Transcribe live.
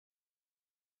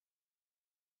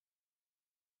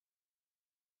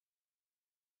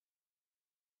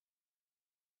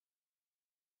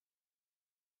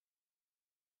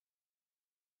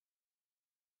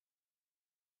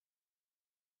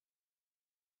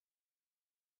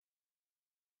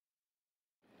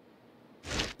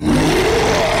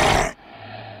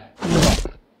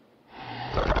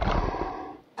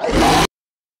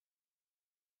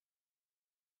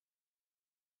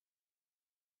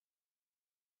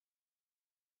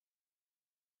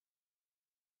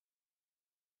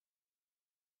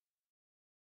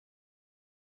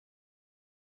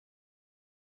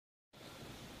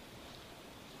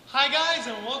Hi guys,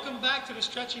 and welcome back to the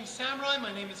Stretching Samurai.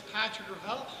 My name is Patrick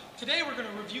Ravel. Today we're going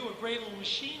to review a great little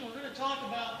machine. We're going to talk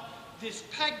about this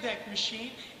peg deck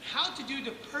machine, how to do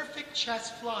the perfect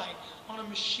chest fly on a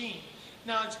machine.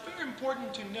 Now it's very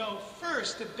important to know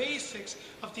first the basics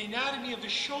of the anatomy of the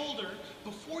shoulder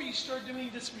before you start doing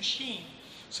this machine.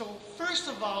 So first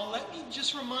of all, let me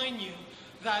just remind you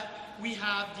that we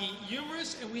have the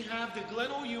humerus and we have the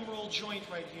glenohumeral joint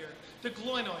right here, the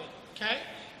glenoid, okay?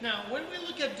 Now, when we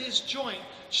look at this joint,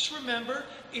 just remember,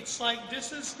 it's like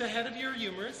this is the head of your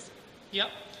humerus, yep,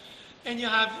 and you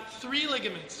have three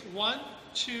ligaments, 1,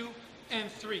 2,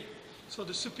 and 3. So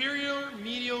the superior,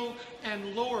 medial,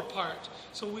 and lower part.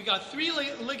 So we got three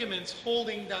ligaments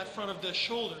holding that front of the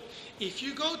shoulder. If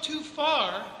you go too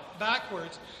far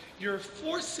backwards, you're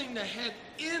forcing the head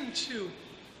into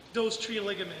those three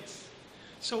ligaments.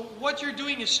 So what you're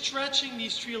doing is stretching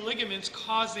these three ligaments,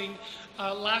 causing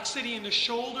laxity in the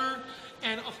shoulder,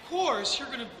 and of course you're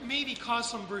going to maybe cause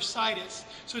some bursitis.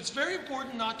 So it's very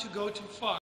important not to go too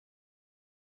far.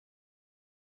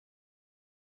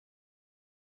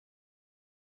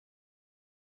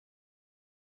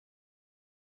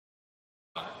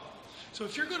 So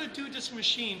if you're going to do this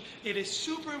machine, it is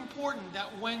super important that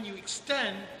when you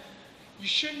extend, you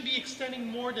shouldn't be extending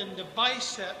more than the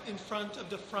bicep in front of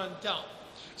the front delt.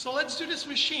 So let's do this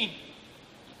machine.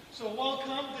 So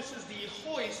welcome, this is the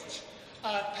Hoist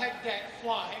peg deck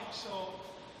fly. So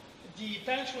the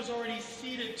bench was already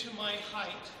seated to my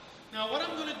height. Now what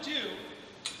I'm going to do,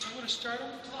 I'm going to start on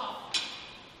the top.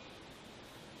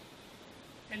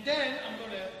 And then I'm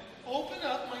going to open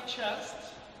up my chest.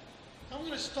 I'm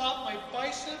going to stop my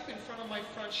bicep in front of my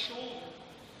front shoulder.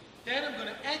 Then I'm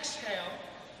going to exhale,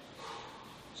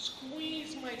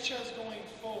 squeeze my chest going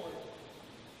forward.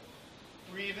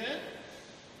 Breathe in.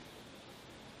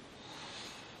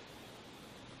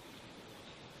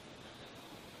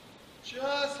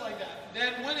 Just like that.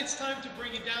 Then when it's time to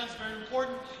bring it down, it's very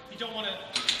important. You don't want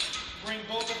to bring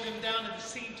both of them down at the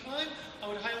same time. I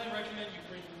would highly recommend you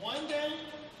bring one down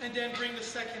and then bring the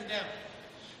second down.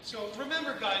 So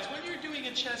remember guys, when you're doing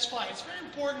a chest fly, it's very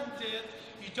important that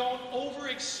you don't over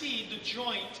exceed the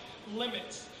joint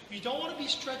limits. You don't want to be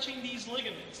stretching these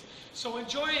ligaments. So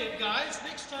enjoy it guys.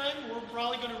 Next time we're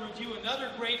probably going to review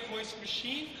another great Hoist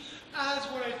machine. As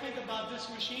what I think about this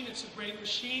machine, it's a great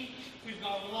machine. We've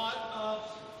got a lot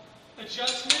of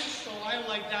adjustments, so I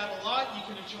like that a lot. You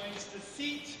can adjust the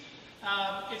seat.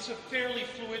 It's a fairly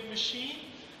fluid machine.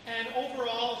 And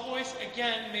overall, Hoist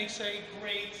again makes a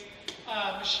great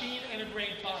machine and a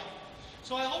great body.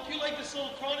 So I hope you like this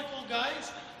little chronicle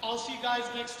guys. I'll see you guys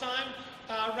next time.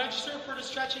 Register for the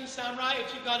Stretching Samurai.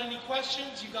 If you've got any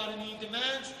questions, you got any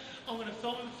demands, I'm going to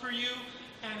film them for you,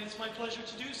 and it's my pleasure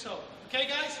to do so. Okay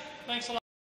guys? Thanks a lot.